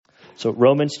So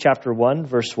Romans chapter 1,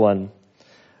 verse 1.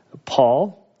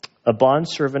 Paul, a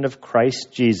bondservant of Christ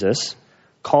Jesus,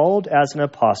 called as an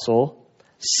apostle,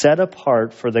 set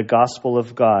apart for the gospel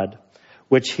of God,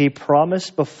 which he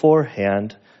promised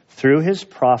beforehand through his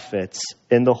prophets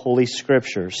in the Holy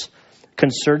Scriptures,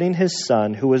 concerning his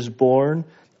Son, who was born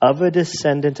of a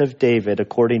descendant of David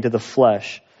according to the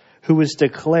flesh, who was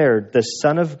declared the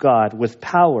Son of God with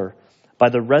power by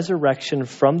the resurrection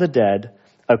from the dead,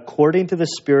 according to the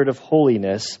Spirit of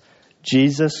holiness,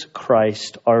 Jesus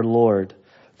Christ our Lord,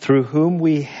 through whom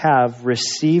we have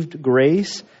received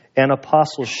grace and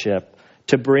apostleship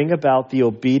to bring about the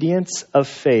obedience of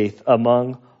faith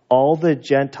among all the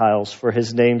Gentiles for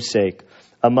his name's sake,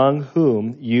 among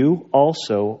whom you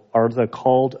also are the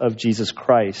called of Jesus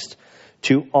Christ.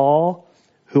 To all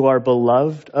who are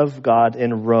beloved of God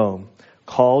in Rome,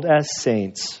 called as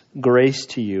saints, grace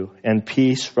to you and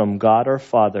peace from God our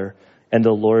Father and the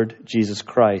Lord Jesus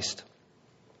Christ.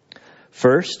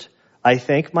 First, I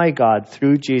thank my God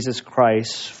through Jesus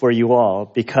Christ for you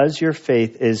all, because your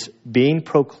faith is being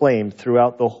proclaimed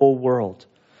throughout the whole world.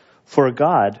 For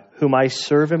God, whom I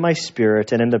serve in my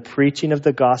spirit and in the preaching of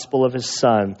the gospel of his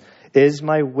Son, is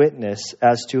my witness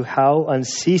as to how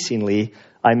unceasingly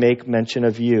I make mention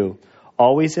of you,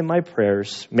 always in my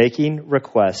prayers, making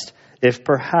request, if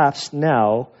perhaps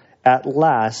now, at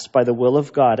last, by the will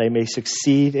of God, I may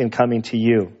succeed in coming to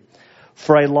you.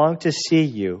 For I long to see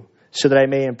you, so that I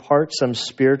may impart some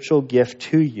spiritual gift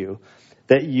to you,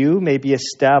 that you may be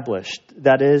established,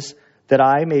 that is, that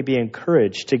I may be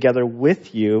encouraged together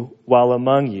with you while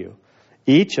among you,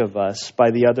 each of us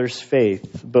by the other's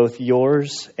faith, both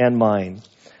yours and mine.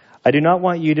 I do not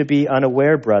want you to be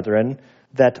unaware, brethren,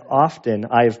 that often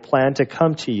I have planned to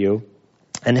come to you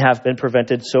and have been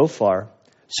prevented so far,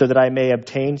 so that I may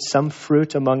obtain some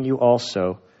fruit among you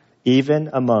also,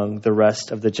 even among the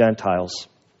rest of the Gentiles.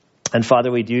 And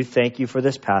Father, we do thank you for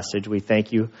this passage. We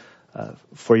thank you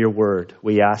for your word.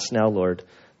 We ask now, Lord,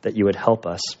 that you would help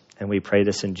us. And we pray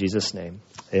this in Jesus' name.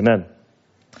 Amen.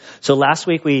 So last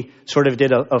week we sort of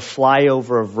did a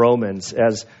flyover of Romans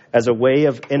as a way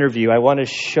of interview. I want to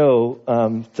show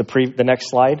the next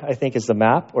slide, I think, is the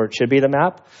map, or it should be the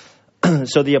map.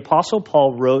 So the Apostle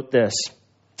Paul wrote this.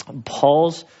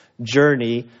 Paul's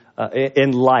journey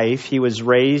in life, he was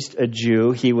raised a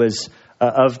Jew. He was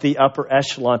of the upper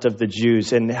echelon of the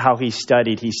Jews, and how he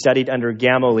studied. He studied under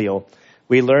Gamaliel.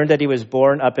 We learned that he was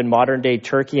born up in modern-day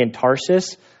Turkey in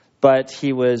Tarsus, but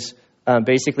he was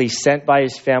basically sent by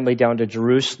his family down to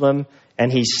Jerusalem,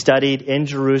 and he studied in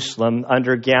Jerusalem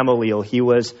under Gamaliel. He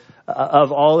was,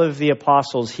 of all of the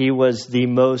apostles, he was the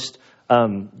most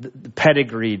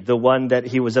pedigreed, the one that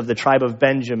he was of the tribe of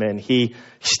Benjamin. He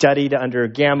studied under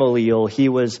Gamaliel. He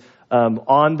was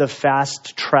on the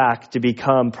fast track to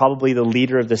become probably the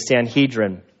leader of the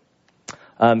Sanhedrin.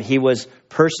 He was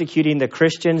persecuting the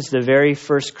Christians. The very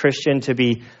first Christian to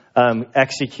be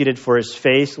executed for his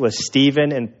faith was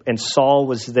Stephen, and Saul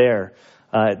was there.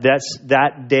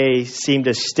 That day seemed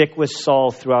to stick with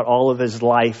Saul throughout all of his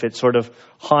life. It sort of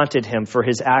haunted him for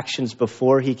his actions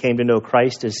before he came to know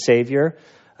Christ as Savior.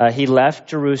 He left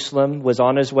Jerusalem, was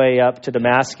on his way up to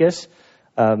Damascus.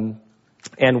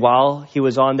 And while he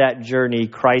was on that journey,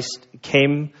 Christ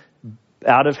came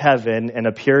out of heaven and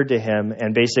appeared to him.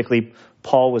 And basically,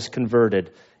 Paul was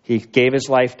converted. He gave his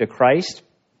life to Christ.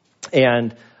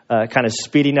 And kind of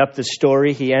speeding up the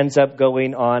story, he ends up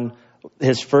going on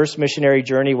his first missionary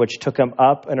journey, which took him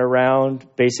up and around,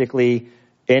 basically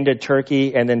into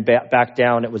Turkey and then back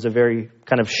down. It was a very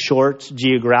kind of short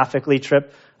geographically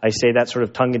trip. I say that sort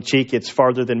of tongue-in-cheek. It's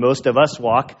farther than most of us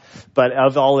walk. But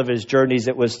of all of his journeys,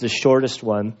 it was the shortest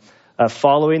one.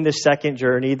 Following the second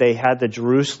journey, they had the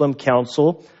Jerusalem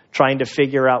Council trying to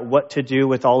figure out what to do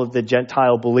with all of the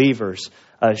Gentile believers.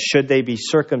 Should they be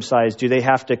circumcised? Do they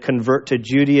have to convert to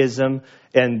Judaism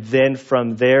and then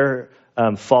from there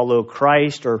follow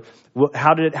Christ? Or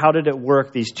how did it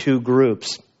work, these two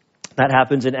groups? That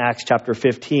happens in Acts chapter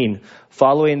 15.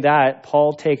 Following that,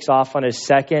 Paul takes off on his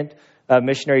second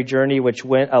missionary journey, which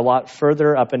went a lot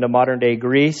further up into modern-day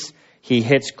Greece. He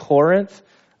hits Corinth,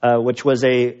 which was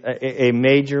a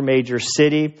major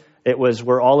city. It was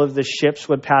where all of the ships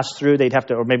would pass through. They'd have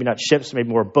to, or maybe not ships, maybe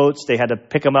more boats. They had to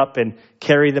pick them up and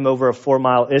carry them over a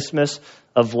 4-mile isthmus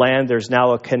of land. There's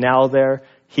now a canal there.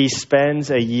 He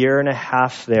spends a year and a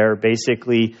half there,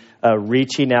 basically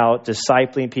reaching out,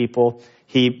 discipling people.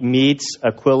 He meets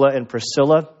Aquila and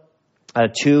Priscilla,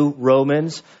 two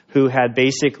Romans who had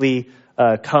basically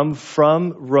come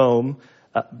from Rome,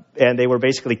 and they were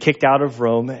basically kicked out of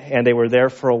Rome, and they were there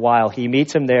for a while. He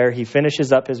meets him there. He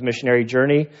finishes up his missionary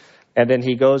journey, and then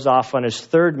he goes off on his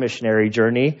third missionary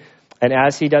journey, And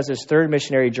as he does his third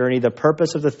missionary journey, the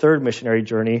purpose of the third missionary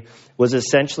journey was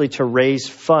essentially to raise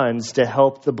funds to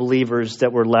help the believers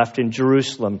that were left in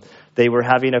Jerusalem. They were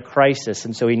having a crisis,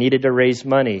 and so he needed to raise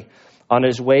money. On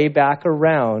his way back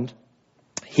around,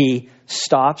 he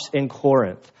stops in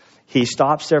Corinth. He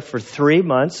stops there for 3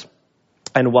 months,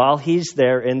 and while he's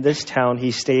there in this town, he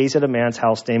stays at a man's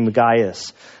house named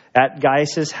Gaius. At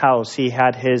Gaius's house, he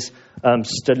had his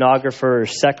stenographer or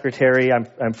secretary.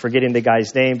 I'm forgetting the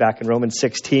guy's name. Back in Romans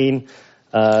 16,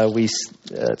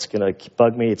 it's going to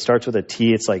bug me. It starts with a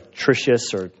T. It's like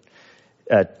Tertius or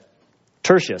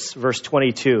Tertius, verse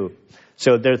 22.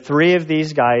 So there, 3 of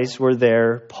these guys were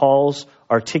there. Paul's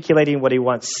articulating what he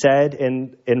once said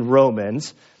in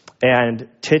Romans, and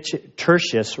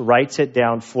Tertius writes it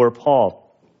down for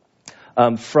Paul.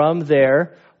 From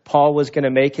there, Paul was going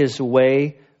to make his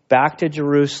way back to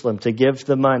Jerusalem to give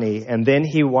the money, and then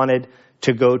he wanted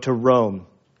to go to Rome.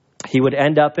 He would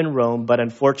end up in Rome, but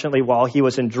unfortunately, while he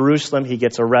was in Jerusalem, he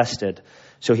gets arrested.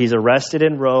 So he's arrested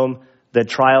in Rome. The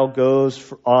trial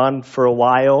goes on for a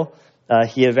while.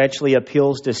 He eventually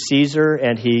appeals to Caesar,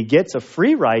 and he gets a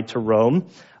free ride to Rome,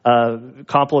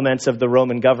 compliments of the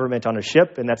Roman government on a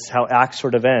ship, and that's how Acts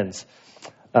sort of ends.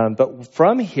 But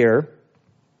from here,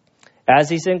 as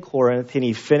he's in Corinth and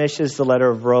he finishes the letter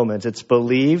of Romans, it's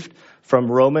believed from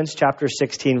Romans chapter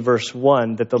 16, verse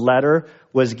 1, that the letter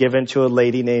was given to a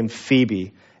lady named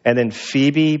Phoebe. And then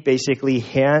Phoebe basically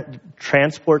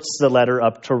transports the letter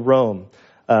up to Rome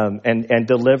and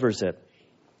delivers it.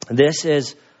 This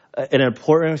is an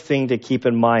important thing to keep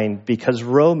in mind because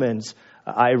Romans,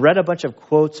 I read a bunch of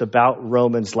quotes about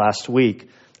Romans last week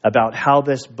about how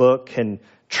this book can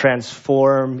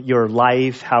transform your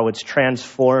life, how it's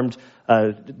transformed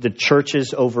the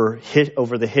churches over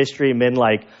the history. Men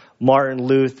like Martin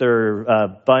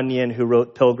Luther, Bunyan, who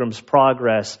wrote Pilgrim's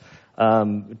Progress,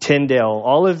 Tyndale,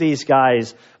 all of these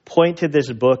guys point to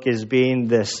this book as being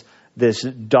this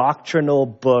doctrinal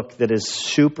book that is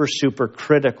super, super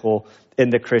critical in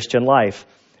the Christian life,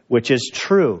 which is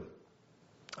true.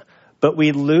 But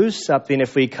we lose something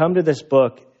if we come to this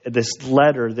book, this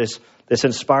letter, this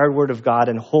inspired word of God,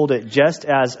 and hold it just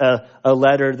as a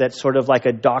letter that's sort of like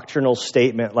a doctrinal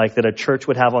statement, like that a church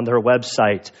would have on their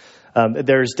website.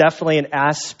 There's definitely an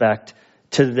aspect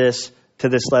to this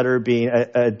letter being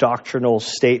a doctrinal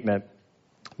statement.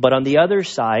 But on the other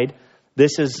side,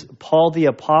 this is Paul the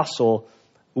Apostle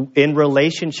in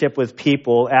relationship with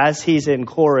people as he's in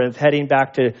Corinth, heading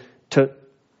back to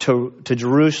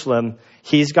Jerusalem.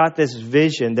 He's got this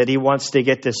vision that he wants to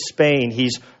get to Spain.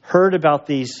 He's heard about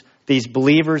these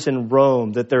believers in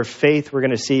Rome, that their faith, we're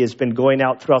going to see, has been going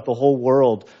out throughout the whole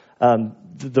world.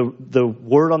 The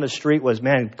word on the street was,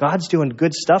 man, God's doing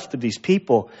good stuff to these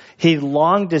people. He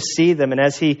longed to see them. And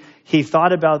as he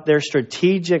thought about their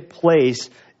strategic place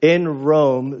in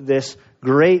Rome, this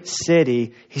great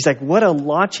city, he's like, what a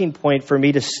launching point for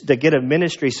me to get a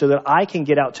ministry so that I can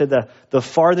get out to the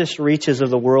farthest reaches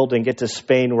of the world and get to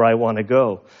Spain where I want to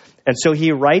go. And so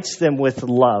he writes them with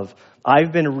love.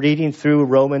 I've been reading through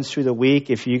Romans through the week.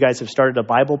 If you guys have started a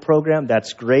Bible program,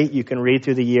 that's great. You can read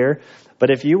through the year. But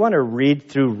if you want to read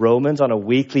through Romans on a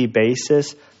weekly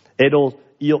basis,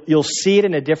 you'll see it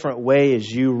in a different way as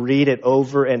you read it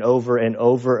over and over and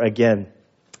over again.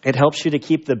 It helps you to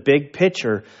keep the big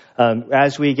picture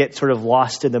as we get sort of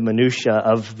lost in the minutia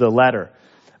of the letter.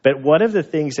 But one of the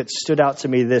things that stood out to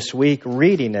me this week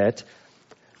reading it,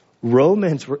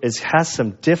 Romans has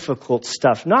some difficult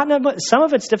stuff. Some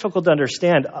of it's difficult to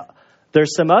understand.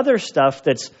 There's some other stuff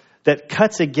that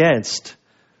cuts against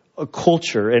a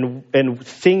culture and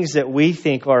things that we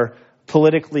think are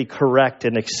politically correct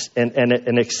and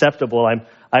acceptable.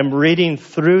 I'm reading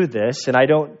through this, and I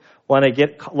don't want to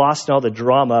get lost in all the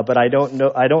drama, but I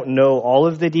don't know all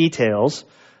of the details.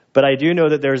 But I do know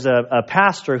that there's a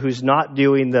pastor who's not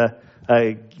doing the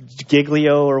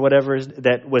Giglio or whatever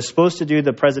that was supposed to do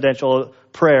the presidential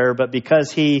prayer, but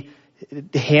because he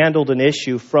handled an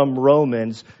issue from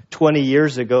Romans 20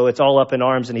 years ago, it's all up in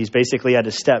arms and he's basically had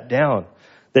to step down.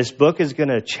 This book is going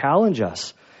to challenge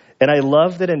us. And I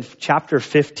love that in chapter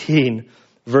 15,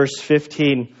 verse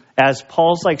 15, as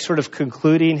Paul's like sort of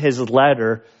concluding his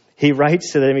letter, he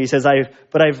writes to them, he says,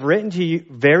 but I've written to you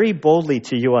very boldly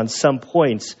to you on some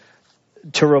points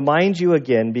to remind you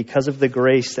again because of the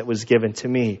grace that was given to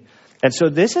me. And so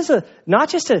this is not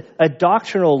just a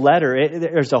doctrinal letter.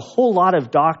 There's a whole lot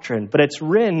of doctrine, but it's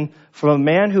written from a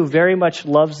man who very much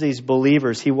loves these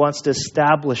believers. He wants to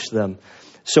establish them.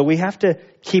 So we have to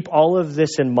keep all of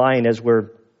this in mind as we're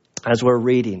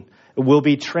reading. We'll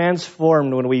be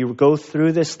transformed when we go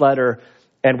through this letter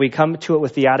And we come to it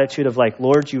with the attitude of like,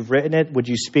 Lord, you've written it. Would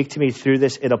you speak to me through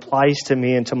this? It applies to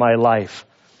me and to my life.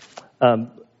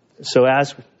 So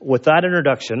as with that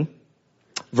introduction,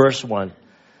 verse 1.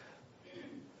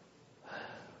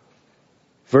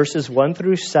 Verses 1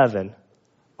 through 7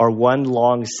 are one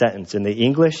long sentence in the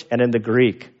English and in the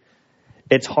Greek.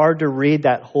 It's hard to read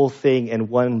that whole thing in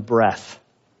one breath.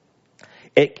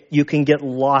 You can get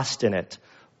lost in it.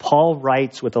 Paul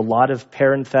writes with a lot of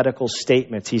parenthetical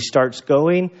statements. He starts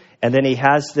going, and then he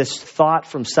has this thought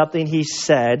from something he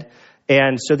said,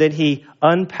 and so then he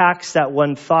unpacks that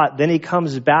one thought. Then he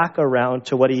comes back around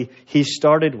to what he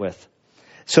started with.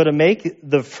 So to make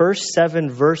the first 7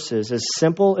 verses as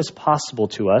simple as possible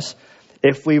to us,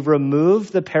 if we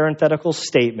remove the parenthetical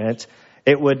statement,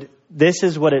 this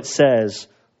is what it says: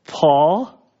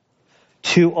 Paul,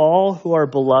 to all who are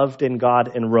beloved in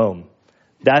God in Rome.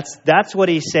 That's what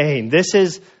he's saying. This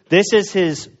is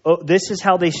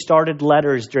how they started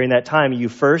letters during that time. You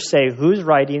first say who's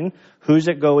writing, who's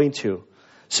it going to.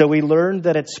 So we learned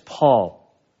that it's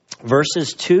Paul.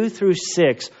 Verses 2 through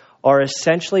 6 are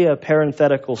essentially a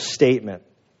parenthetical statement.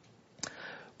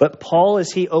 But Paul,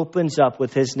 as he opens up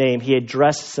with his name, he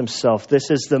addresses himself. This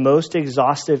is the most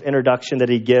exhaustive introduction that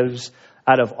he gives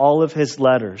out of all of his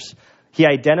letters. He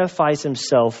identifies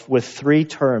himself with 3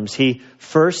 terms. He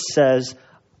first says,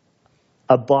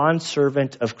 a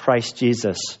bondservant of Christ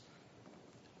Jesus.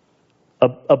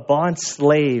 A bond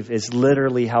slave is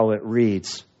literally how it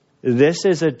reads. This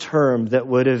is a term that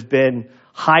would have been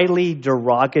highly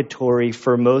derogatory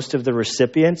for most of the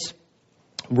recipients.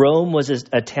 Rome was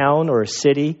a town or a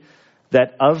city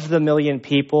that of the 1 million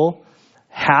people,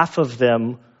 half of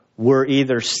them were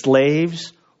either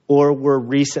slaves or were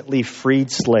recently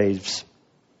freed slaves.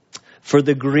 For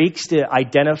the Greeks to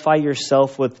identify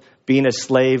yourself with being a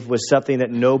slave was something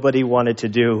that nobody wanted to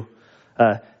do.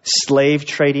 Slave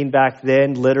trading back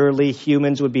then, literally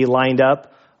humans would be lined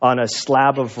up on a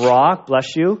slab of rock,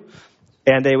 bless you,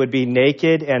 and they would be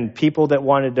naked, and people that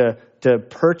wanted to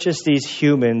purchase these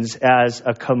humans as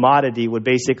a commodity would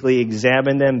basically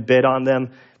examine them, bid on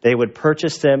them. They would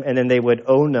purchase them, and then they would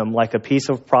own them like a piece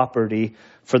of property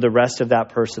for the rest of that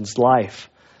person's life.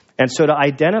 And so to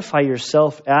identify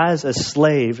yourself as a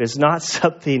slave is not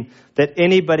something that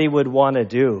anybody would want to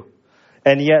do.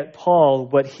 And yet Paul,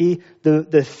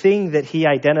 the thing that he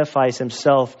identifies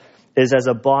himself is as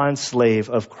a bond slave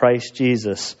of Christ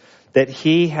Jesus, that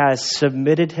he has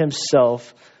submitted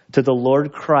himself to the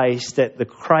Lord Christ, that the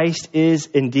Christ is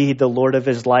indeed the Lord of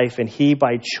his life, and he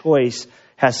by choice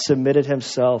has submitted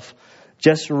himself.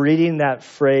 Just reading that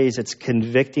phrase, it's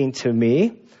convicting to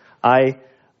me.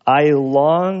 I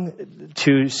long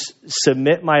to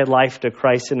submit my life to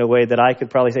Christ in a way that I could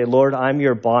probably say, Lord, I'm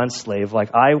your bond slave.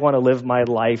 Like, I want to live my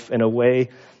life in a way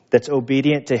that's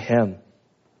obedient to him.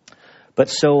 But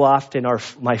so often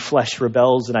my flesh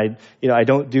rebels, and I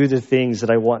don't do the things that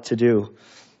I want to do.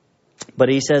 But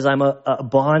he says, I'm a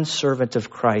bond servant of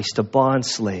Christ, a bond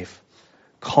slave,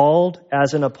 called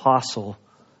as an apostle,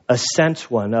 a sent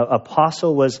one.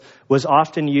 Apostle was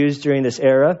often used during this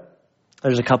era.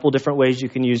 There's a couple different ways you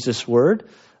can use this word.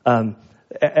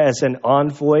 As an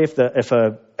envoy, if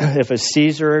a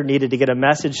Caesar needed to get a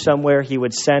message somewhere, he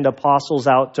would send apostles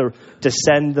out to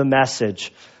send the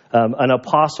message. An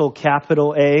apostle,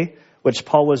 capital A, which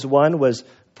Paul was one, was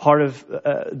part of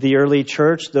the early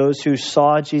church. Those who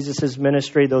saw Jesus'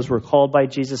 ministry, those were called by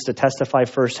Jesus to testify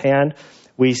firsthand.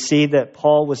 We see that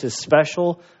Paul was a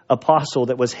special apostle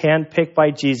that was handpicked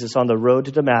by Jesus on the road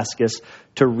to Damascus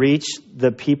to reach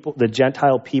the people, the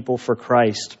Gentile people, for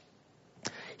Christ.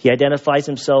 He identifies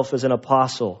himself as an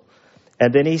apostle.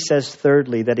 And then he says,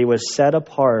 thirdly, that he was set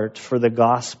apart for the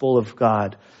gospel of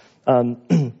God.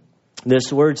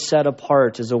 This word set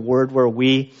apart is a word where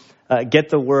we get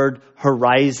the word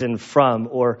horizon from,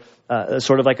 or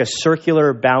sort of like a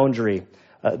circular boundary.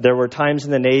 There were times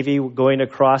in the Navy going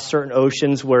across certain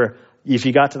oceans where if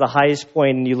you got to the highest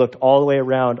point and you looked all the way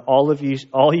around, all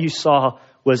you saw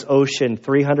was ocean,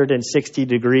 360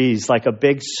 degrees, like a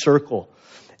big circle.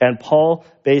 And Paul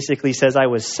basically says, I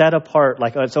was set apart.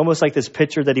 Like, it's almost like this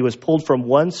picture that he was pulled from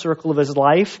one circle of his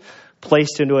life,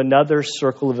 placed into another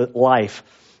circle of his life.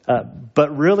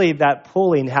 But really that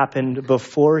pulling happened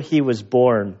before he was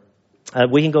born.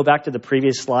 We can go back to the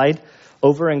previous slide.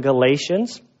 Over in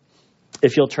Galatians,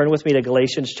 if you'll turn with me to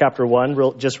Galatians chapter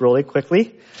 1, just really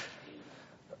quickly.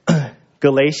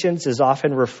 Galatians is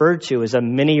often referred to as a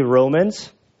mini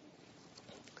Romans.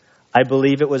 I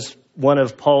believe it was one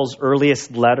of Paul's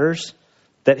earliest letters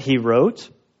that he wrote.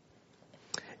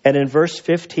 And in verse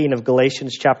 15 of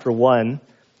Galatians chapter 1,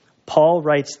 Paul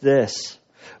writes this: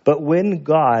 But when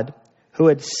God, who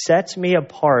had set me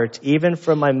apart even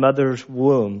from my mother's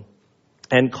womb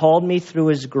and called me through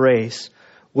his grace,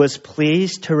 was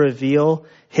pleased to reveal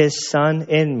his Son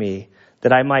in me,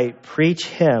 that I might preach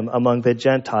him among the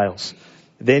Gentiles.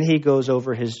 Then he goes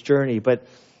over his journey. But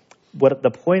what the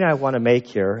point I want to make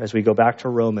here, as we go back to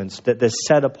Romans, that this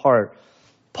set apart,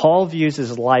 Paul views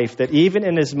his life, that even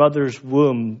in his mother's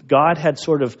womb, God had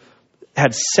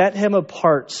set him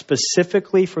apart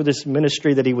specifically for this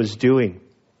ministry that he was doing.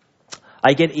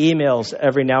 I get emails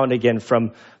every now and again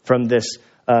from this,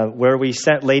 where we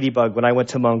sent Ladybug when I went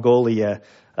to Mongolia.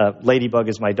 Ladybug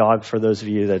is my dog, for those of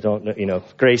you that don't know.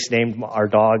 Grace named our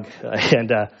dog.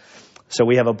 And so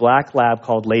we have a black lab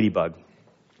called Ladybug.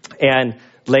 And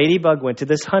Ladybug went to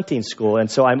this hunting school.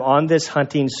 And so I'm on this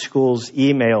hunting school's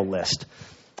email list.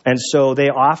 And so they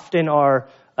often are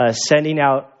sending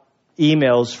out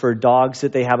emails for dogs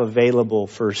that they have available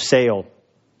for sale.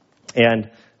 And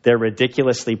they're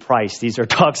ridiculously priced. These are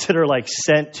dogs that are like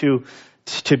sent to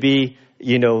be,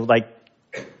 like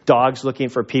dogs looking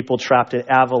for people trapped in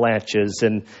avalanches.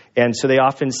 And so they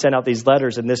often send out these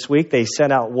letters. And this week they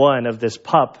sent out one of this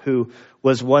pup who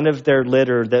was one of their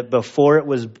litter that before it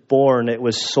was born, it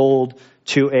was sold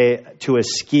to a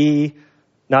ski,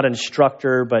 not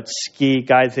instructor, but ski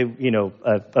guys, a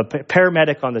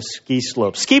paramedic on the ski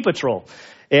slope, ski patrol.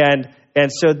 And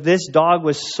so this dog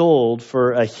was sold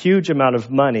for a huge amount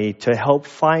of money to help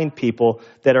find people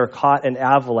that are caught in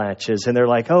avalanches. And they're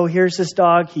like, oh, here's this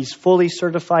dog. He's fully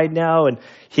certified now, and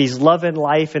he's loving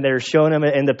life. And they're showing him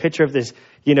in the picture of this,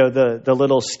 the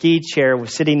little ski chair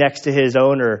sitting next to his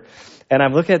owner. And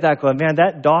I'm looking at that going, man,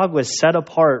 that dog was set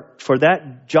apart for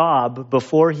that job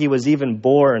before he was even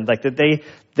born. Like that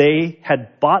they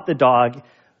had bought the dog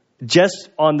just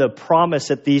on the promise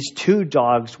that these two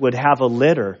dogs would have a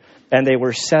litter. And they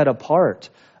were set apart.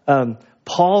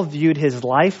 Paul viewed his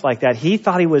life like that. He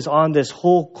thought he was on this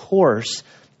whole course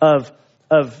of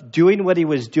doing what he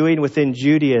was doing within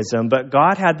Judaism. But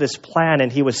God had this plan, and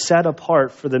he was set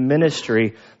apart for the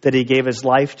ministry that he gave his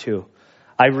life to.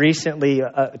 I recently,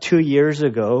 2 years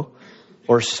ago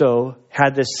or so,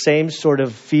 had this same sort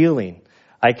of feeling.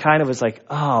 I kind of was like,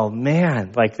 oh,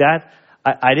 man, like that.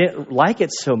 I didn't like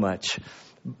it so much.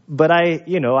 But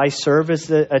I serve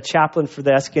as a chaplain for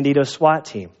the Escondido SWAT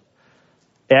team.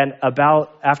 And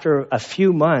after a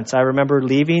few months, I remember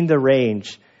leaving the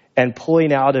range and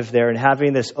pulling out of there and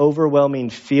having this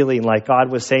overwhelming feeling like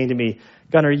God was saying to me,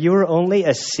 Gunnar, you were only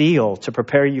a SEAL to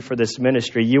prepare you for this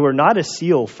ministry. You were not a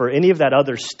SEAL for any of that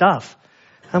other stuff.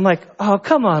 I'm like, oh,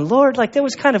 come on, Lord. Like, that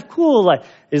was kind of cool.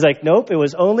 He's like, nope, it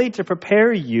was only to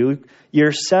prepare you.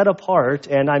 You're set apart,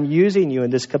 and I'm using you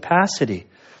in this capacity.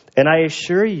 And I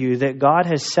assure you that God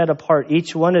has set apart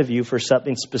each one of you for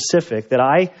something specific, that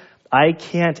I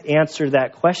can't answer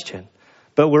that question.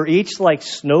 But we're each like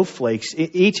snowflakes,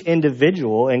 each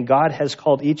individual, and God has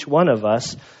called each one of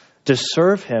us to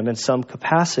serve him in some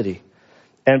capacity.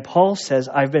 And Paul says,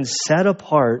 I've been set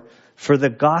apart for the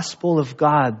gospel of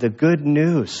God, the good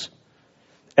news.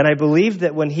 And I believe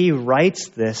that when he writes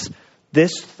this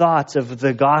thoughts of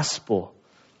the gospel,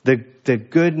 the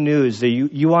good news, the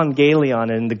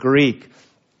euangelion in the Greek,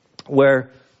 where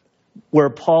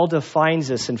Paul defines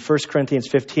this in 1 Corinthians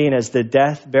 15 as the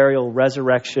death, burial,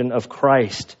 resurrection of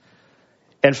Christ.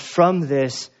 And from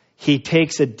this, he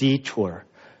takes a detour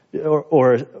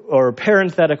or a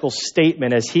parenthetical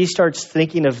statement as he starts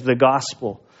thinking of the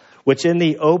gospel, which in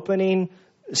the opening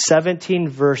 17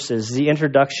 verses, the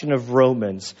introduction of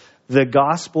Romans, the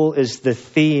gospel is the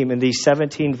theme in these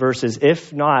 17 verses,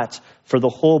 if not for the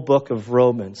whole book of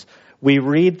Romans. We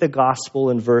read the gospel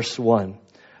in verse 1,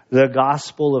 the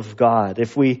gospel of God.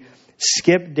 If we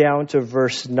skip down to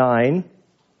verse 9,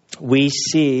 we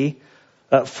see,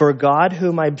 for God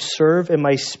whom I serve in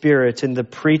my spirit in the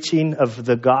preaching of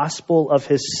the gospel of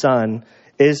his Son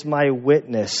is my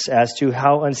witness as to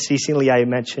how unceasingly I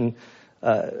mention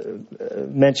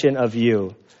of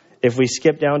you. If we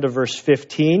skip down to verse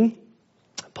 15,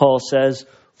 Paul says,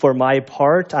 for my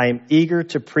part, I am eager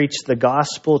to preach the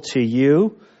gospel to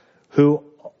you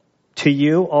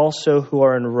also who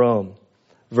are in Rome.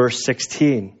 Verse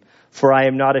 16, for I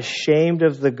am not ashamed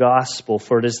of the gospel,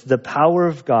 for it is the power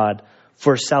of God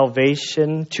for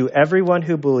salvation to everyone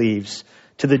who believes,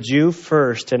 to the Jew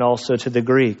first and also to the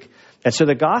Greek. And so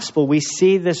the gospel, we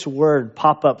see this word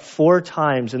pop up 4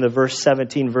 times in the verse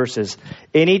 17 verses.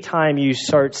 Anytime you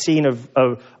start seeing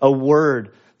a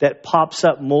word that pops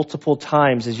up multiple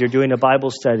times as you're doing a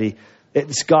Bible study,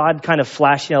 it's God kind of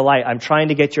flashing a light. I'm trying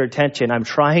to get your attention. I'm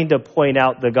trying to point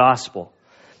out the gospel.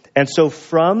 And so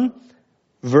from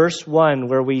verse 1,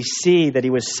 where we see that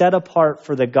he was set apart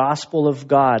for the gospel of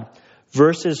God,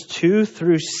 verses 2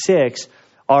 through 6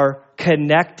 are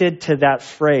connected to that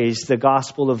phrase, the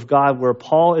gospel of God, where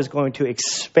Paul is going to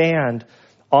expand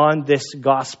on this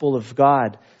gospel of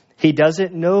God. He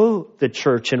doesn't know the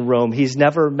church in Rome. He's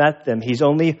never met them. He's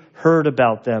only heard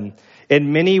about them.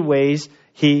 In many ways,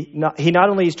 he not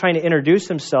only is trying to introduce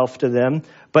himself to them,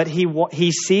 but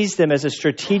he sees them as a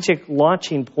strategic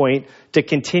launching point to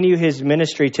continue his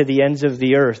ministry to the ends of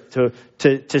the earth,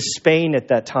 to Spain at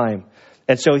that time.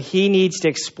 And so he needs to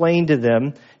explain to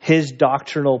them his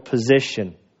doctrinal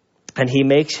position. And he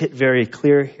makes it very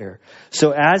clear here.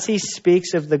 So as he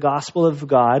speaks of the gospel of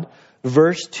God,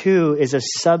 verse 2 is a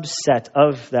subset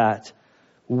of that,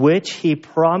 which he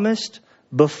promised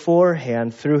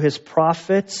beforehand through his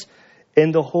prophets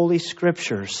in the Holy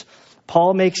Scriptures.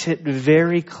 Paul makes it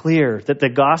very clear that the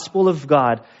gospel of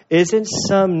God isn't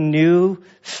some new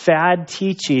fad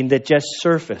teaching that just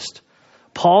surfaced.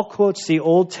 Paul quotes the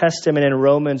Old Testament in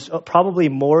Romans probably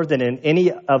more than in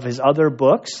any of his other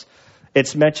books.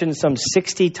 It's mentioned some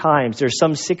 60 times. There's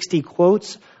some 60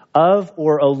 quotes of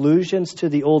or allusions to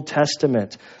the Old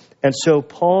Testament. And so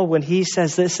Paul, when he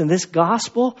says this in this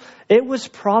gospel, it was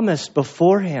promised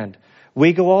beforehand.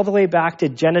 We go all the way back to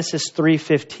Genesis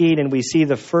 3:15, and we see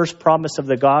the first promise of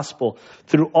the gospel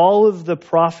through all of the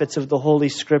prophets of the Holy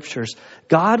Scriptures.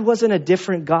 God wasn't a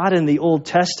different God in the Old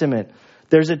Testament.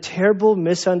 There's a terrible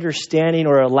misunderstanding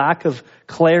or a lack of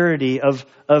clarity of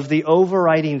the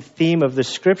overriding theme of the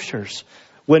Scriptures.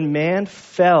 When man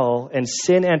fell and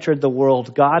sin entered the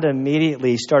world, God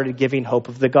immediately started giving hope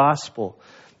of the gospel.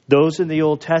 Those in the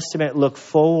Old Testament look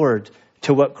forward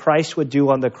to what Christ would do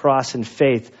on the cross in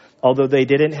faith, although they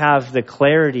didn't have the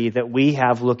clarity that we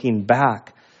have looking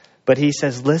back. But he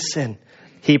says, listen,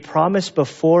 he promised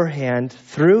beforehand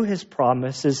through his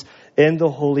promises in the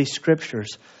Holy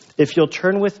Scriptures. If you'll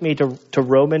turn with me to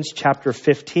Romans chapter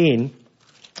 15,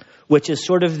 which is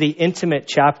sort of the intimate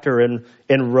chapter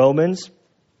in Romans.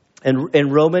 And in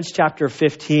Romans chapter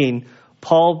 15,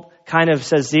 Paul kind of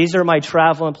says, these are my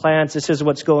traveling plans. This is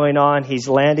what's going on. He's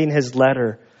landing his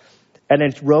letter. And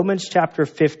in Romans chapter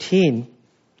 15,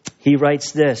 he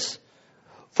writes this: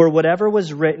 for whatever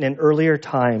was written in earlier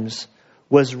times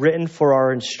was written for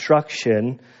our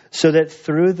instruction, so that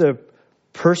through the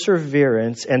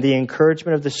perseverance and the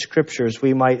encouragement of the Scriptures,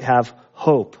 we might have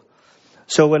hope.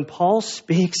 So when Paul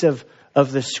speaks of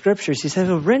the Scriptures, he says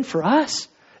it was written for us.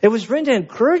 It was written to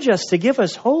encourage us, to give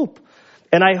us hope.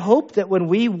 And I hope that when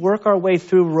we work our way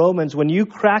through Romans, when you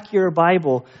crack your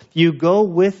Bible, you go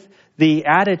with the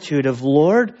attitude of,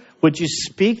 Lord, would you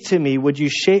speak to me? Would you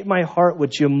shape my heart?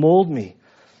 Would you mold me?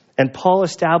 And Paul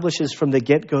establishes from the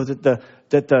get-go that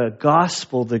the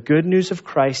gospel, the good news of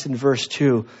Christ in verse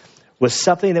 2, was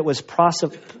something that was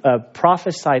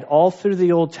prophesied all through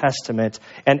the Old Testament.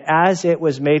 And as it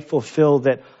was made fulfilled,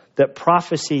 that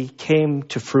prophecy came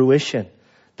to fruition,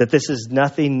 that this is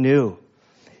nothing new.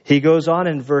 He goes on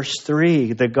in verse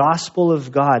 3, the gospel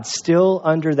of God, still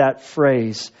under that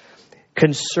phrase,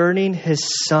 concerning his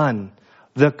Son.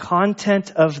 The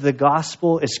content of the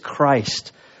gospel is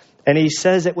Christ. And he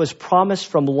says it was promised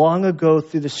from long ago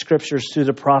through the Scriptures, through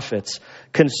the prophets,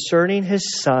 concerning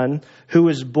his Son, who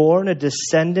was born a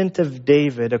descendant of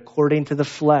David according to the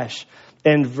flesh.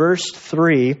 In verse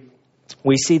 3,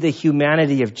 we see the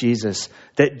humanity of Jesus,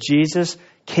 that Jesus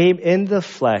came in the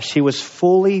flesh. He was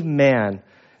fully man.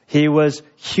 He was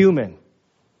human.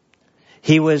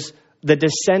 He was the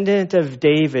descendant of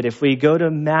David. If we go to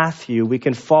Matthew, we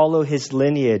can follow his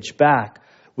lineage back.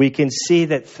 We can see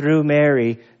that through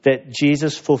Mary, that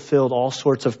Jesus fulfilled all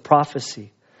sorts of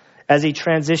prophecy. As he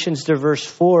transitions to verse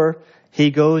 4,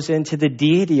 he goes into the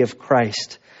deity of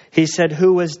Christ. He said,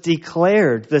 who was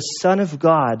declared the Son of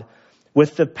God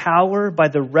with the power by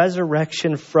the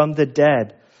resurrection from the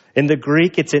dead. In the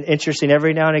Greek, it's an interesting,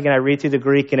 every now and again I read through the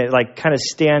Greek and it like kind of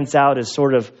stands out as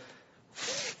sort of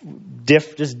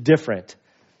just different.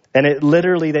 And it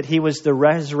literally that he was the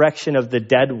resurrection of the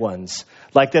dead ones.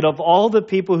 Like that of all the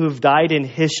people who've died in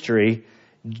history,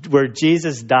 where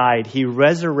Jesus died, he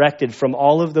resurrected from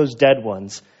all of those dead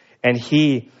ones. And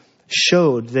he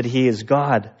showed that he is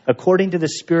God according to the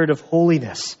Spirit of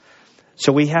holiness.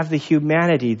 So we have the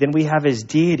humanity, then we have his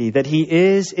deity, that he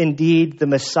is indeed the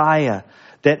Messiah.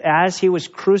 That as he was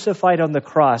crucified on the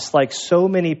cross, like so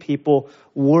many people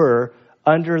were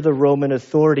under the Roman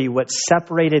authority, what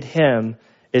separated him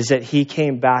is that he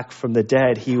came back from the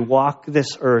dead. He walked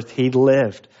this earth. He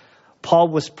lived. Paul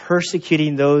was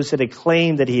persecuting those that had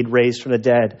claimed that he had raised from the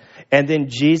dead. And then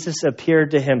Jesus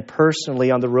appeared to him personally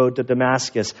on the road to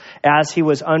Damascus. As he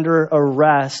was under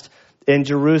arrest, in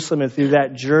Jerusalem and through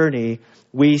that journey,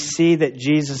 we see that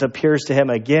Jesus appears to him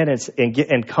again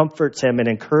and comforts him and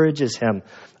encourages him.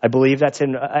 I believe that's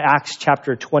in Acts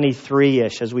chapter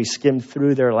 23-ish as we skimmed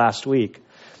through there last week.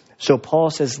 So Paul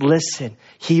says, listen,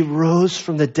 he rose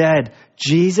from the dead.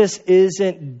 Jesus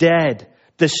isn't dead.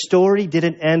 The story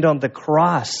didn't end on the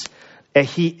cross.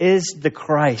 He is the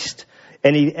Christ.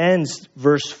 And he ends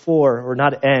verse 4, or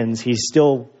not ends, he's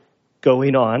still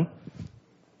going on.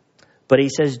 But he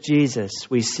says Jesus.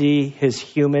 We see his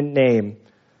human name.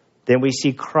 Then we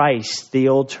see Christ,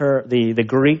 the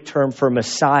Greek term for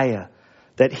Messiah,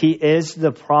 that he is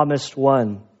the promised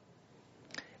one.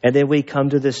 And then we come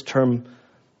to this term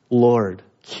Lord,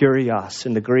 Kyrios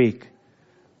in the Greek.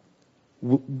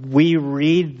 We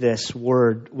read this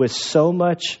word with so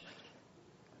much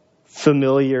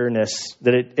familiarness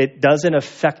that it doesn't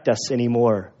affect us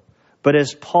anymore. But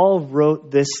as Paul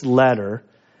wrote this letter,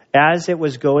 as it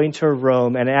was going to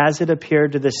Rome and as it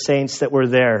appeared to the saints that were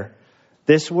there,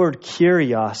 this word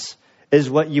Kyrios is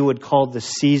what you would call the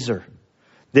Caesar.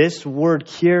 This word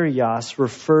Kyrios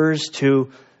refers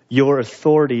to your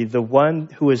authority, the one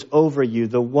who is over you,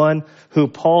 the one who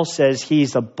Paul says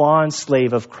he's a bond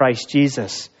slave of Christ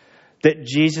Jesus. That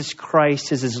Jesus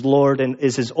Christ is his Lord and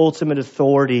is his ultimate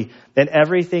authority, and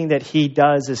everything that he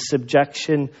does is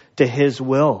subjection to his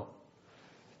will.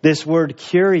 This word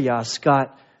Kyrios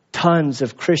got tons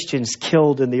of Christians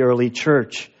killed in the early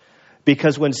church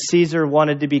because when Caesar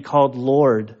wanted to be called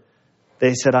Lord,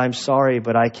 they said, I'm sorry,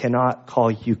 but I cannot call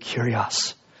you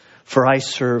Kyrios, for I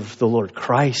serve the Lord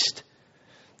Christ.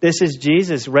 This is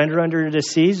Jesus, render unto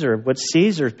Caesar what's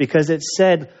Caesar's, because it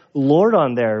said Lord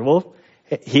on there. Well,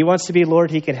 he wants to be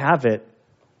Lord, he can have it,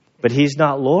 but he's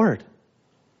not Lord.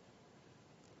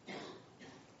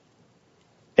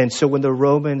 And so when the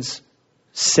Romans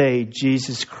say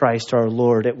Jesus Christ our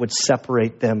Lord, it would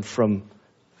separate them from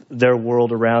their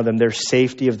world around them, their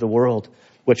safety of the world,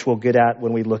 which we'll get at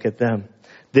when we look at them.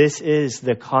 This is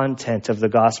the content of the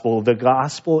gospel. The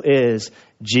gospel is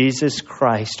Jesus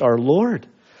Christ our Lord,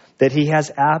 that he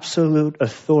has absolute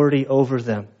authority over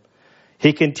them.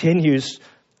 He continues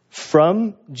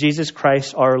from Jesus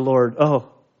Christ our Lord. Oh,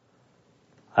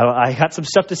 I got some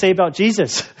stuff to say about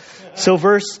Jesus. So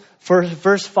verse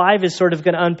 5 is sort of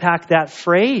going to unpack that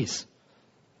phrase.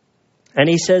 And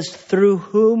he says, through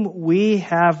whom we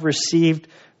have received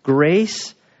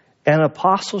grace and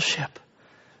apostleship.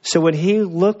 So when he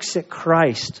looks at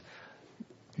Christ,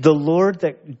 the Lord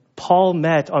that Paul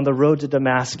met on the road to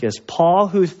Damascus, Paul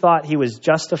who thought he was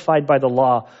justified by the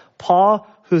law, Paul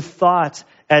who thought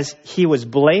as he was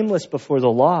blameless before the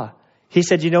law, he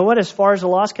said, you know what, as far as the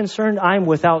law is concerned, I'm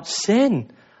without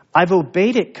sin. I've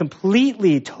obeyed it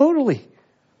completely, totally.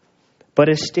 But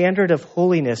his standard of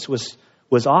holiness was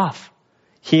off.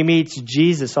 He meets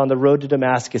Jesus on the road to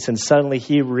Damascus, and suddenly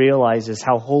he realizes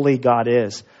how holy God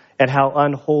is and how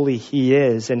unholy he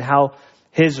is and how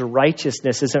his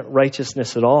righteousness isn't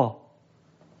righteousness at all.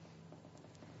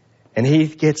 And he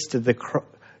gets to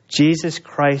Jesus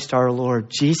Christ our Lord,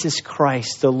 Jesus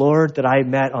Christ, the Lord that I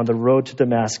met on the road to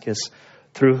Damascus,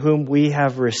 through whom we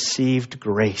have received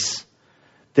grace.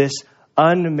 This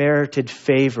unmerited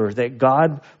favor that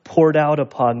God poured out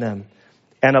upon them,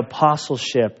 and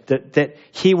apostleship that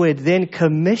he would then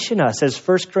commission us as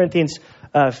 2 Corinthians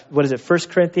 5,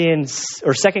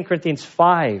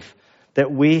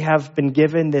 that we have been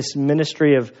given this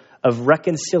ministry of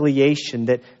reconciliation,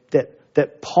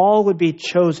 that Paul would be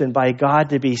chosen by God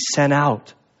to be sent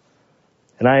out.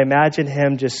 And I imagine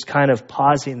him just kind of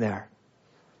pausing there.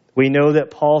 We know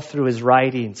that Paul, through his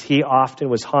writings, he often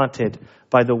was haunted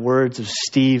by the words of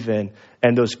Stephen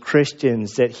and those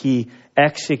Christians that he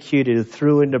executed,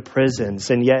 threw into prisons.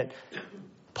 And yet,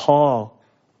 Paul,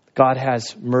 God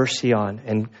has mercy on,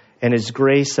 and his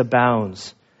grace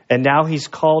abounds. And now he's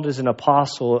called as an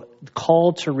apostle,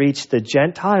 called to reach the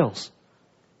Gentiles.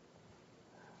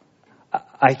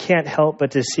 I can't help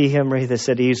but to see him read this,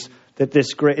 that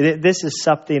this is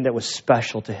something that was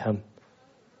special to him.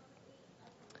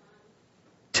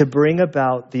 To bring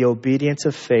about the obedience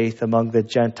of faith among the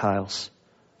Gentiles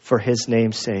for his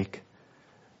name's sake.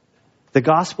 The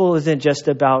gospel isn't just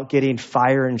about getting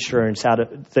fire insurance out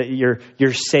of that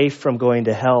you're safe from going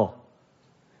to hell.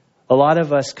 A lot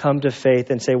of us come to faith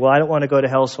and say, well, I don't want to go to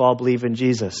hell, so I'll believe in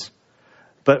Jesus.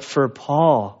 But for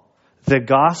Paul, the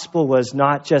gospel was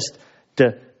not just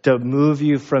to move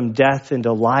you from death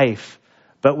into life,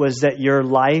 but was that your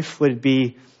life would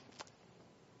be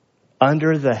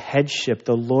under the headship,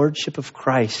 the lordship of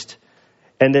Christ,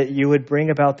 and that you would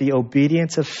bring about the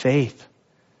obedience of faith.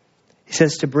 He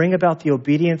says to bring about the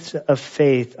obedience of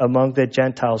faith among the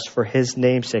Gentiles for his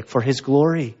namesake, for his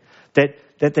glory. That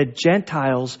that the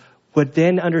Gentiles would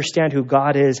then understand who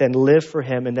God is and live for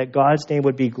him, and that God's name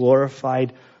would be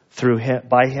glorified through him,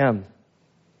 by him.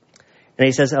 And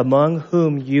he says, among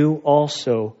whom you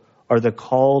also are the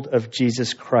called of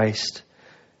Jesus Christ.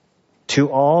 To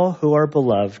all who are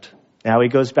beloved. Now he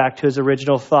goes back to his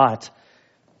original thought.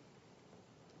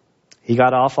 He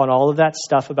got off on all of that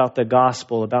stuff about the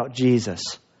gospel, about Jesus.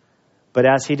 But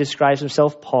as he describes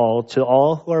himself, Paul, to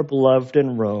all who are beloved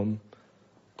in Rome,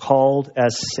 called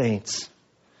as saints.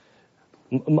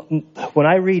 When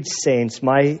I read saints,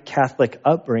 my Catholic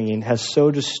upbringing has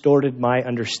so distorted my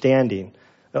understanding.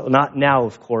 Not now,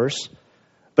 of course.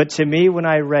 But to me, when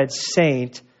I read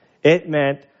saint, it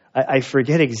meant, I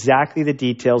forget exactly the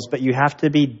details, but you have to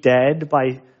be dead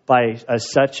by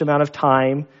such amount of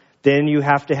time. Then you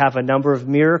have to have a number of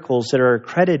miracles that are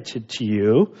accredited to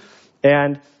you.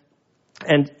 And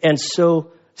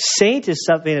so saint is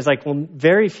something that's like, well,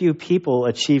 very few people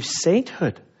achieve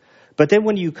sainthood. But then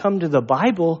when you come to the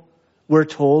Bible, we're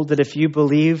told that if you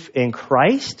believe in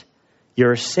Christ,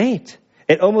 you're a saint.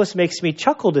 It almost makes me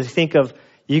chuckle to think of,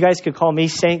 you guys could call me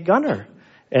Saint Gunnar,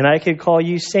 and I could call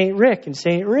you Saint Rick, and,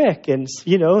 Saint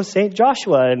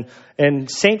Joshua, and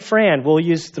Saint Fran.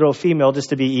 We'll throw female just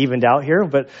to be evened out here.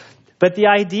 But the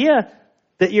idea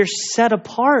that you're set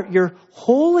apart, you're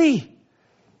holy,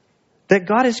 that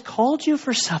God has called you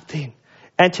for something.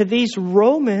 And to these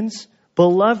Romans,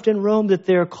 beloved in Rome, that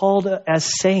they're called as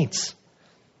saints.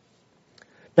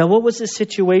 Now, what was the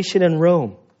situation in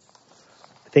Rome?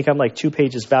 I think I'm like 2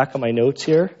 pages back on my notes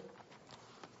here.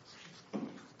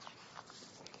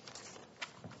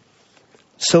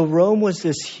 So Rome was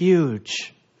this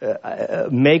huge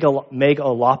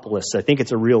megalopolis. I think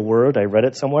it's a real word. I read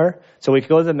it somewhere. So we could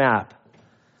go to the map.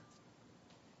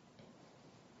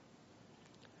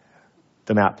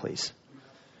 The map, please.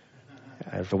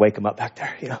 I have to wake them up back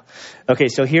there, Okay,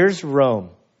 so here's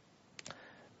Rome.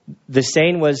 The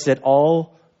saying was that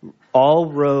all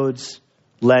roads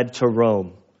led to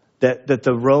Rome. That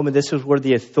the Roman, this was where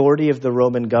the authority of the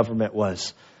Roman government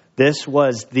was. This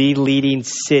was the leading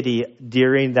city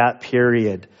during that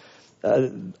period.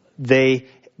 They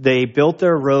built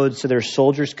their roads so their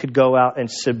soldiers could go out and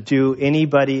subdue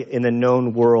anybody in the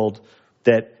known world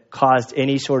that caused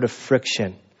any sort of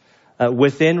friction.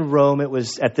 Within Rome, it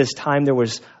was at this time there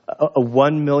was a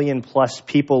 1 million plus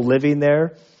people living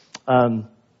there.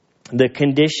 The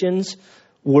conditions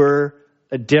were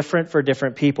different for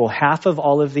different people. Half of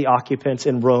all of the occupants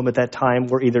in Rome at that time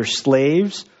were either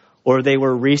slaves or they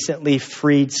were recently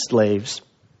freed slaves.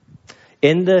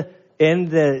 In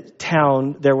the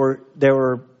town, there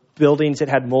were buildings that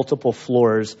had multiple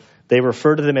floors. They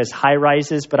refer to them as high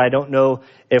rises, but I don't know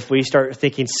if we start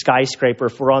thinking skyscraper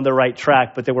if we're on the right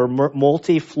track, but there were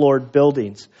multi-floored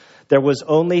buildings. There was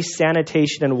only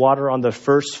sanitation and water on the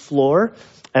first floor.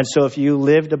 And so if you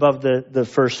lived above the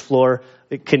first floor,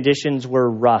 the conditions were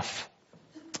rough.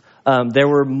 There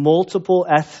were multiple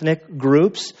ethnic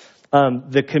groups.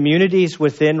 The communities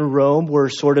within Rome were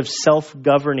sort of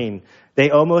self-governing. They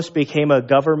almost became a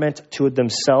government to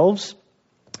themselves.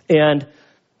 And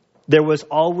there was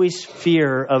always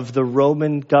fear of the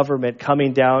Roman government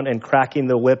coming down and cracking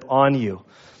the whip on you.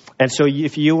 And so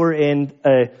if you were in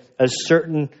a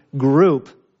certain group,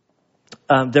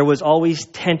 there was always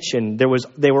tension.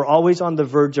 They were always on the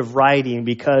verge of rioting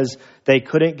because they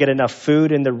couldn't get enough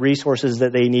food and the resources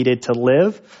that they needed to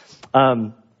live.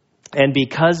 And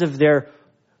because of their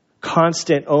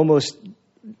constant, almost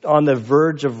on the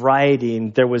verge of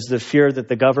rioting, there was the fear that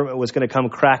the government was going to come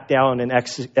crack down and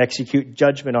execute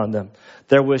judgment on them.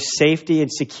 There was safety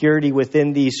and security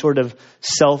within these sort of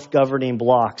self-governing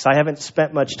blocks. I haven't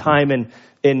spent much time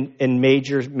in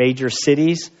major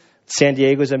cities. San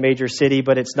Diego is a major city,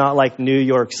 but it's not like New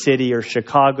York City or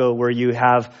Chicago where you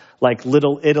have like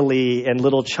Little Italy and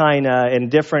Little China and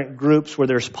different groups where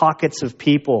there's pockets of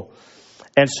people.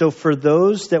 And so for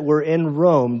those that were in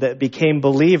Rome that became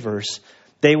believers,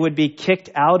 they would be kicked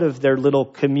out of their little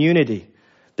community.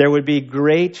 There would be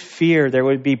great fear. There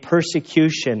would be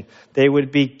persecution. They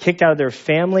would be kicked out of their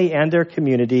family and their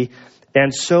community.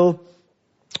 And so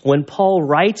when Paul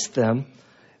writes them,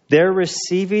 they're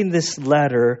receiving this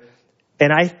letter.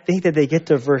 And I think that they get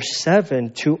to verse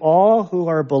 7, to all who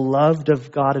are beloved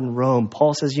of God in Rome.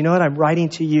 Paul says, you know what? I'm writing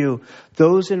to you,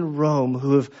 those in Rome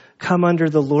who have come under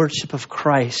the lordship of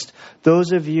Christ.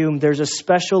 Those of you, there's a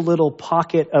special little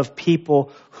pocket of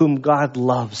people whom God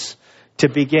loves, to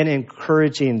begin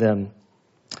encouraging them.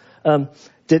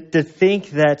 To think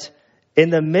that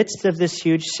in the midst of this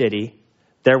huge city,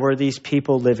 there were these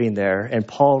people living there, and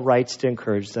Paul writes to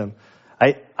encourage them.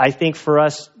 I think for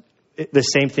us, the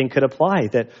same thing could apply,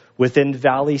 that within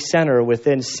Valley Center,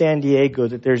 within San Diego,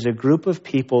 that there's a group of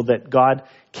people that God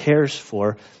cares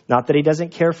for. Not that he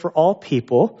doesn't care for all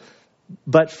people,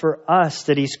 but for us,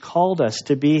 that he's called us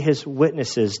to be his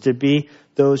witnesses, to be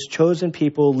those chosen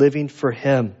people living for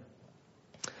him.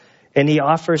 And he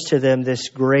offers to them this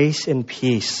grace and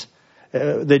peace.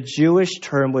 The Jewish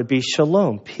term would be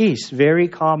shalom, peace, very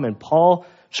common. Paul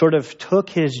sort of took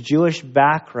his Jewish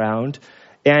background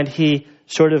and he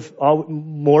sort of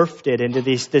morphed it into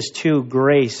this two,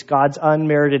 grace, God's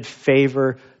unmerited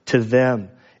favor to them,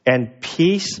 and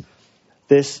peace,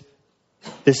 this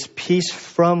peace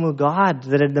from God,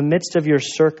 that in the midst of your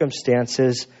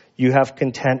circumstances, you have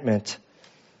contentment.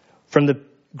 From the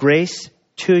grace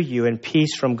to you and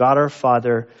peace from God our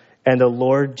Father and the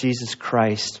Lord Jesus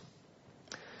Christ.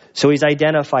 So he's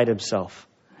identified himself.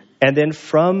 And then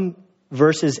from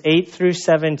verses 8 through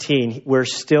 17, we're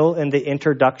still in the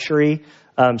introductory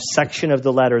section of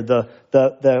the letter.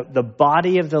 The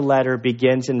body of the letter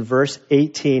begins in verse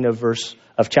 18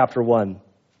 of chapter 1.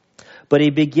 But he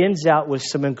begins out with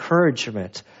some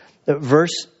encouragement.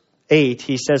 Verse 8,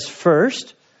 he says,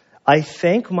 "First, I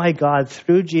thank my God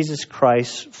through Jesus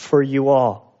Christ for you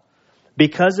all,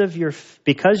 because your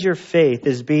faith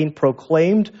is being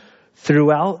proclaimed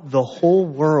throughout the whole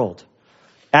world."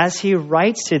 As he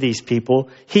writes to these people,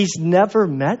 he's never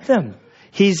met them.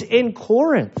 He's in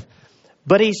Corinth,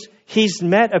 but he's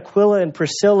met Aquila and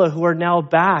Priscilla, who are now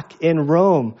back in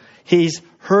Rome. He's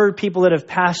heard people that have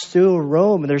passed through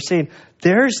Rome, and they're saying,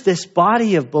 there's this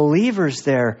body of believers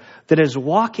there that is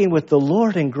walking with the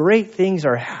Lord, and great things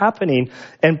are happening.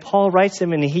 And Paul writes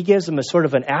them, and he gives them a sort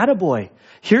of an attaboy.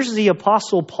 Here's the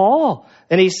Apostle Paul.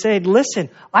 And he said, listen,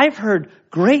 I've heard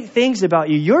great things about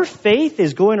you. Your faith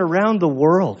is going around the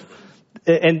world.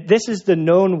 And this is the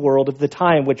known world of the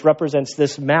time, which represents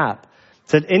this map.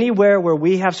 That anywhere where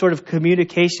we have sort of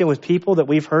communication with people that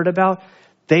we've heard about,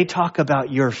 they talk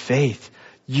about your faith.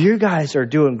 You guys are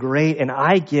doing great, and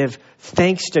I give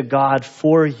thanks to God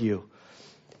for you.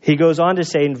 He goes on to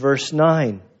say in verse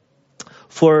 9,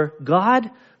 "For God,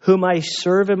 whom I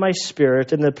serve in my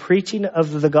spirit, and the preaching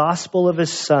of the gospel of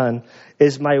his Son,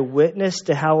 is my witness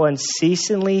to how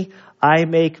unceasingly I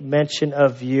make mention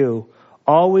of you,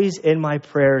 always in my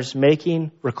prayers,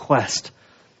 making request."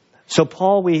 So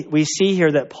Paul, we see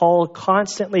here that Paul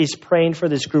constantly is praying for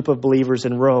this group of believers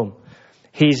in Rome.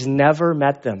 He's never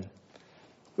met them.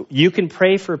 You can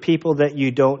pray for people that you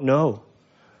don't know.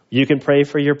 You can pray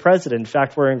for your president. In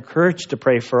fact, we're encouraged to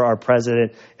pray for our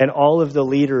president and all of the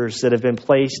leaders that have been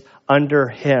placed under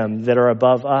him that are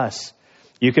above us.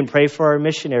 You can pray for our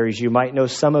missionaries. You might know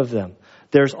some of them.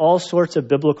 There's all sorts of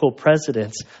biblical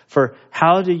precedents for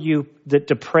how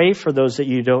to pray for those that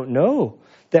you don't know.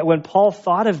 That when Paul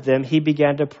thought of them, he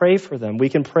began to pray for them. We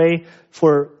can pray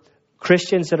for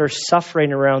Christians that are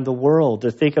suffering around the world.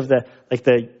 To think of the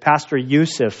Pastor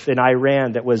Yusuf in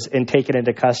Iran that was taken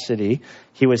into custody.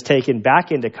 He was taken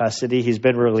back into custody. He's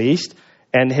been released.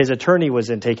 And his attorney was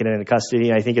taken into custody.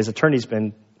 And I think his attorney's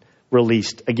been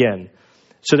released again.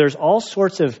 So there's all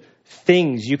sorts of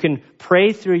things. You can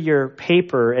pray through your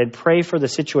paper and pray for the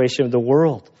situation of the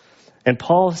world. And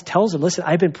Paul tells him, listen,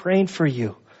 I've been praying for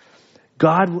you.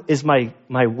 God is my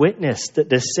witness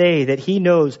to say that he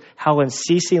knows how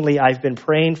unceasingly I've been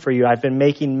praying for you. I've been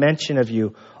making mention of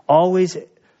you. Always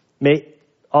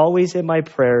in my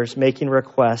prayers, making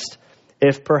request,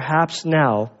 if perhaps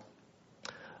now,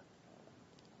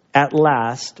 at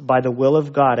last, by the will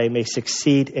of God, I may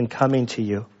succeed in coming to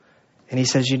you. And he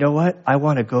says, you know what? I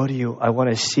want to go to you. I want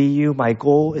to see you. My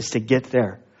goal is to get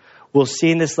there. We'll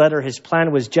see in this letter, his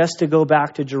plan was just to go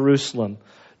back to Jerusalem,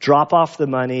 drop off the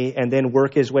money, and then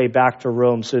work his way back to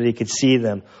Rome so that he could see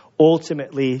them.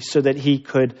 Ultimately, so that he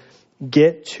could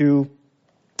get to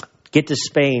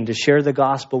Spain to share the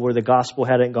gospel where the gospel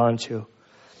hadn't gone to.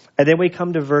 And then we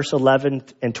come to verse 11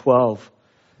 and 12.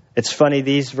 It's funny,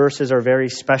 these verses are very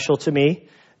special to me.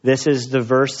 This is the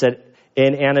verse that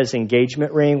in Anna's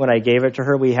engagement ring, when I gave it to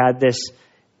her, we had this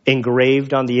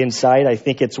engraved on the inside. I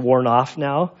think it's worn off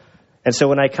now. And so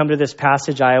when I come to this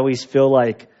passage, I always feel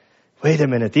like, wait a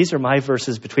minute, these are my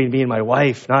verses between me and my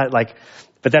wife,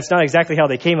 but that's not exactly how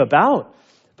they came about.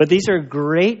 But these are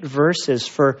great verses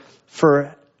for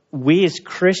we as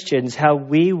Christians, how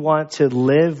we want to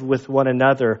live with one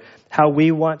another, how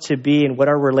we want to be and what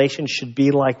our relations should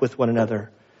be like with one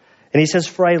another. And he says,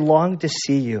 for I long to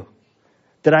see you,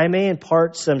 that I may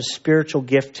impart some spiritual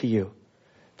gift to you,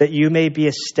 that you may be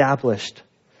established.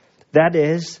 That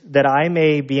is, that I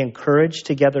may be encouraged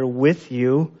together with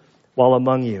you while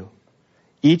among you,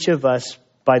 each of us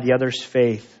by the other's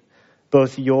faith,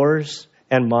 both yours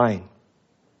and mine.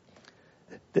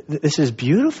 This is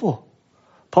beautiful.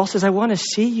 Paul says, I want to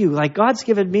see you. Like God's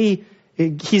given me,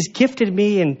 he's gifted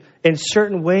me in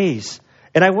certain ways.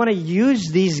 And I want to use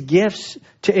these gifts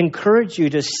to encourage you,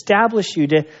 to establish you,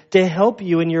 to help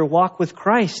you in your walk with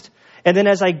Christ. And then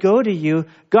as I go to you,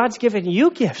 God's given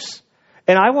you gifts.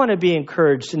 And I want to be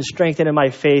encouraged and strengthened in my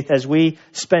faith as we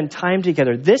spend time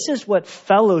together. This is what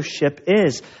fellowship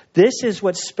is. This is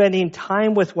what spending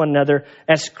time with one another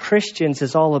as Christians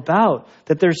is all about.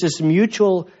 That there's this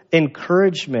mutual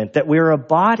encouragement, that we're a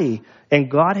body, and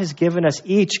God has given us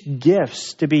each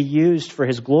gifts to be used for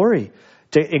his glory,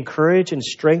 to encourage and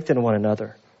strengthen one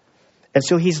another. And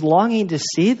so he's longing to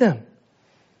see them.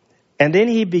 And then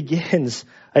he begins,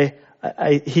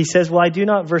 he says, well,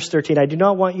 verse 13, I do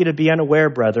not want you to be unaware,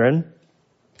 brethren,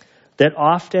 that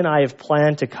often I have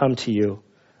planned to come to you.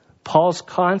 Paul's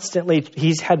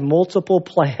he's had multiple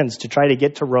plans to try to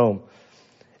get to Rome,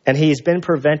 and he's been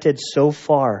prevented so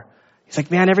far. He's like,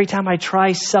 man, every time I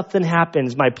try, something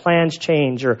happens. My plans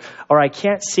change, or I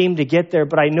can't seem to get there,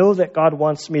 but I know that God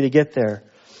wants me to get there.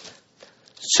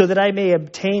 So that I may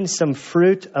obtain some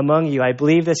fruit among you. I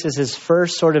believe this is his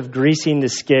first sort of greasing the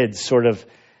skids, sort of,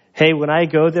 hey, when I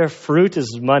go there, fruit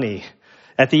is money.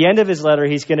 At the end of his letter,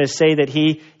 he's going to say that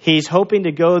he's hoping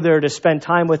to go there to spend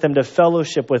time with them, to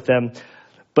fellowship with them,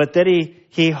 but that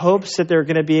he hopes that they're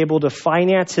going to be able to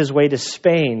finance his way to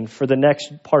Spain for the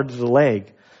next part of the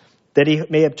leg, that he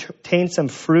may obtain some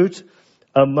fruit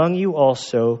among you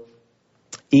also,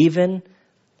 even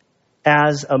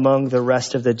as among the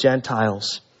rest of the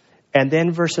Gentiles. And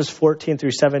then verses 14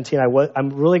 through 17, I'm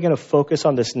really going to focus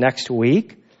on this next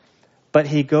week. But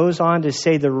he goes on to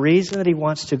say the reason that he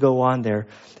wants to go on there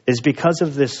is because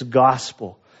of this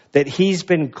gospel, that he's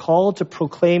been called to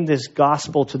proclaim this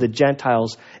gospel to the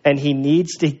Gentiles, and he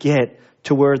needs to get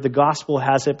to where the gospel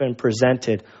hasn't been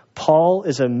presented. Paul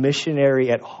is a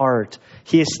missionary at heart.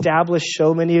 He established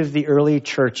so many of the early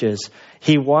churches.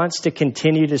 He wants to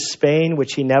continue to Spain,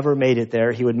 which he never made it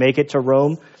there. He would make it to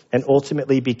Rome and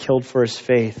ultimately be killed for his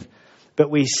faith. But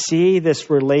we see this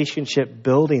relationship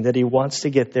building, that he wants to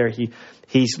get there.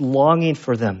 He's longing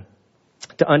for them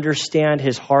to understand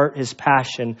his heart, his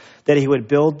passion, that he would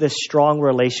build this strong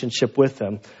relationship with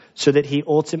them so that he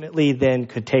ultimately then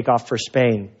could take off for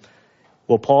Spain.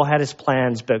 Well, Paul had his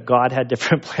plans, but God had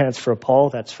different plans for Paul,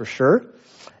 that's for sure.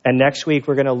 And next week,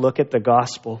 we're going to look at the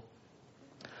gospel.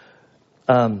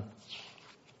 I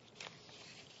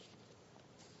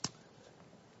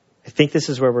think this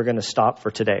is where we're going to stop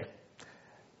for today.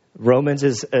 Romans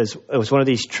was one of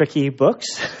these tricky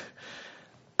books.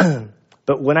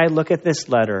 But when I look at this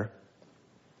letter,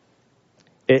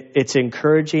 it's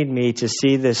encouraging me to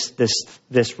see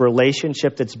this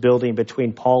relationship that's building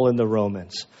between Paul and the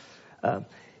Romans.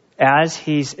 As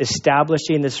he's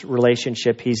establishing this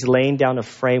relationship, he's laying down a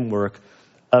framework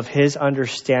of his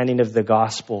understanding of the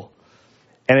gospel.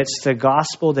 And it's the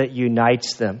gospel that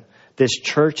unites them. This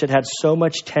church that had so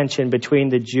much tension between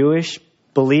the Jewish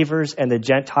believers and the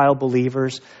Gentile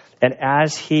believers. And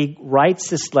as he writes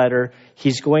this letter,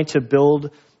 he's going to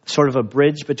build sort of a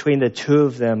bridge between the two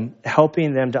of them,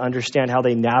 helping them to understand how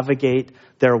they navigate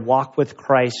their walk with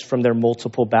Christ from their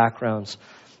multiple backgrounds.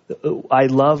 I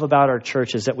love about our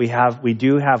church is that we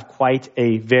do have quite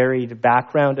a varied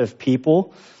background of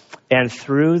people, and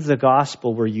through the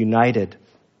gospel, we're united.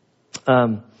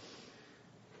 I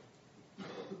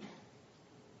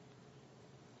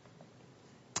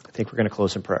think we're going to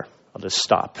close in prayer. I'll just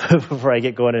stop before I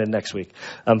get going into next week.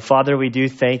 Father, we do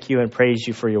thank you and praise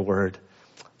you for your word.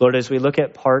 Lord, as we look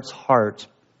at Part's heart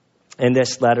in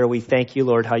this letter, we thank you,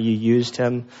 Lord, how you used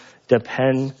him to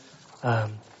pen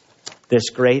this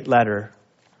great letter.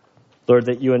 Lord,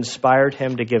 that you inspired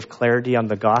him to give clarity on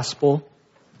the gospel.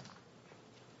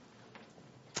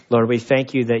 Lord, we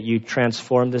thank you that you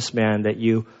transformed this man, that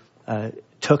you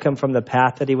took him from the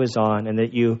path that he was on, and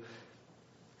that you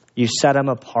set him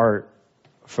apart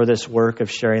for this work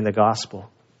of sharing the gospel.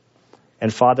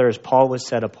 And Father, as Paul was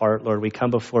set apart, Lord, we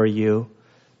come before you,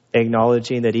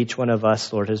 acknowledging that each one of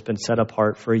us, Lord, has been set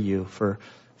apart for you, for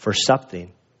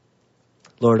something.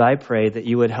 Lord, I pray that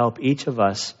you would help each of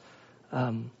us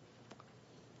to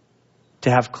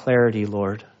have clarity,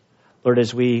 Lord. Lord,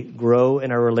 as we grow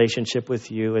in our relationship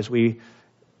with you, as we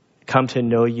come to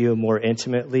know you more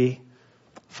intimately,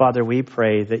 Father, we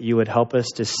pray that you would help us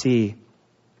to see,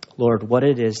 Lord, what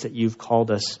it is that you've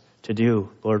called us to do.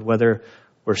 Lord, whether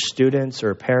we're students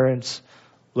or parents,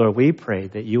 Lord, we pray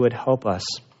that you would help us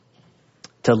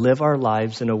to live our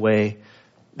lives in a way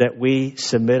that we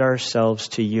submit ourselves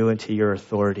to you and to your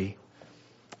authority.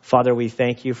 Father, we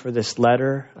thank you for this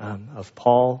letter of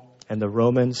Paul and the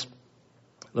Romans.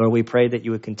 Lord, we pray that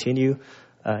you would continue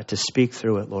to speak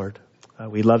through it, Lord.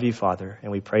 We love you, Father,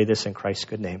 and we pray this in Christ's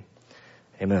good name.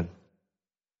 Amen.